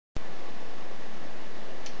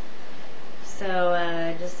So,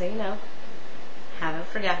 just so you know, haven't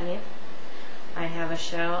forgotten you. I have a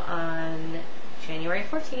show on January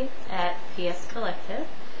 14th at PS Collective.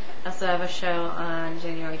 I also have a show on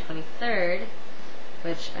January 23rd,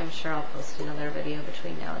 which I'm sure I'll post another video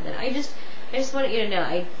between now and then. I just wanted you to know,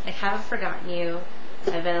 I haven't forgotten you.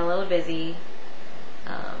 I've been a little busy,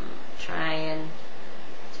 trying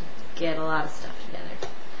to get a lot of stuff together.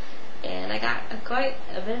 And I got quite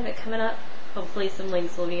a bit of it coming up. Hopefully some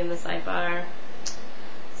links will be in the sidebar.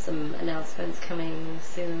 Some announcements coming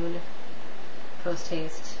soon. Post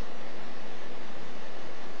haste.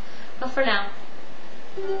 But for now,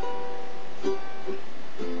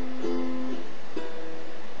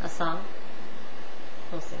 a song.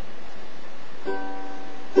 We'll see.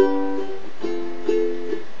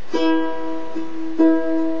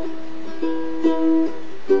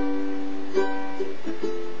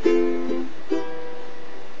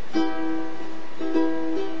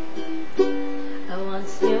 I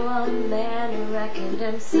once knew a man who reckoned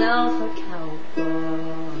himself a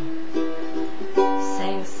cowboy,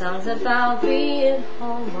 sang songs about being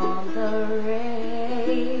home on the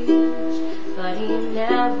range, but he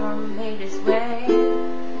never made his way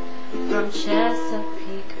from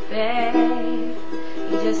Chesapeake Bay.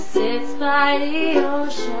 He just sits by the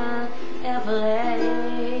ocean and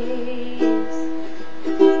plays.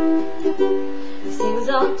 He sings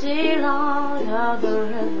all day long of the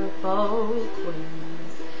Riverboat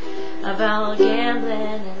Queens, about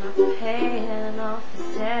gambling and not paying off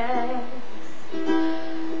his debts,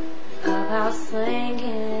 about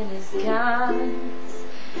slinging his guns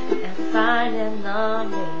and finding the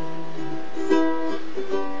means.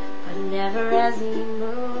 But never has he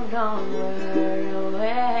moved onward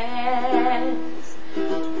west.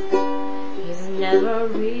 He's never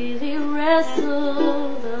really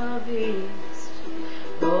wrestled the beast,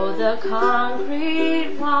 rode the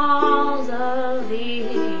concrete walls of the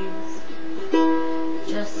east.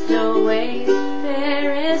 Just a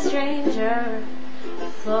wayfaring stranger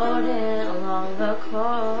floating along the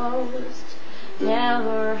coast,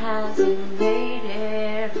 never has he made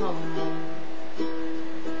it home.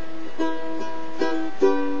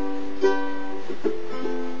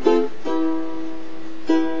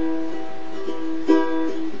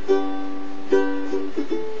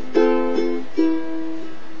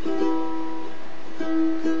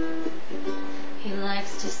 He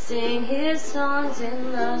likes to sing his songs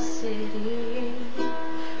in the city,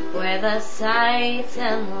 where the sights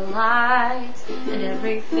and the lights and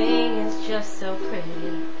everything is just so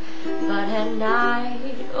pretty. But at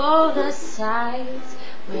night, oh, the sights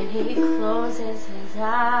when he closes his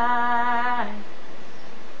eyes.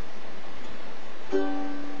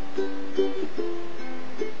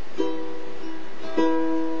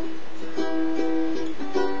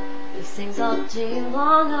 He sings all day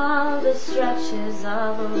long of the stretches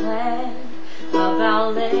of the land,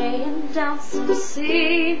 about laying down some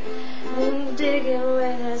seed and digging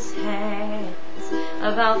with his hands,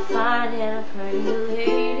 about finding a pretty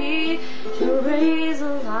lady to raise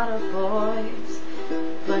a lot of boys.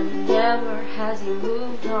 But never has he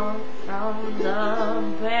moved on from the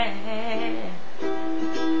band.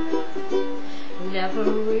 Never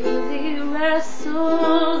really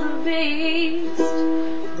wrestled the beast,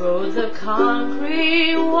 rode the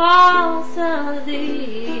concrete walls of the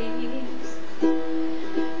east.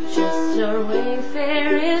 Just a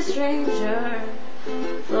wayfaring stranger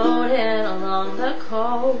floating along the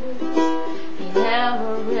coast. He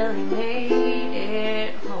never really made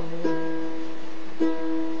it home.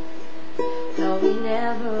 No, he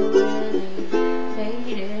never really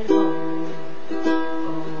made it home.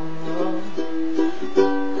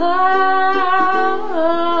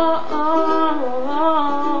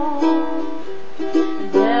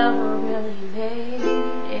 Never really made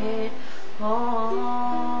it home.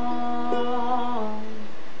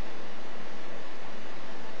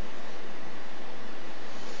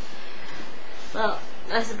 Well,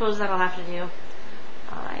 I suppose that'll have to do.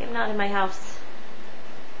 I am not in my house,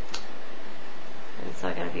 and so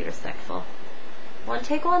I gotta be respectful. One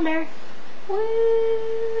take wonder.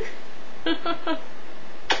 Woo!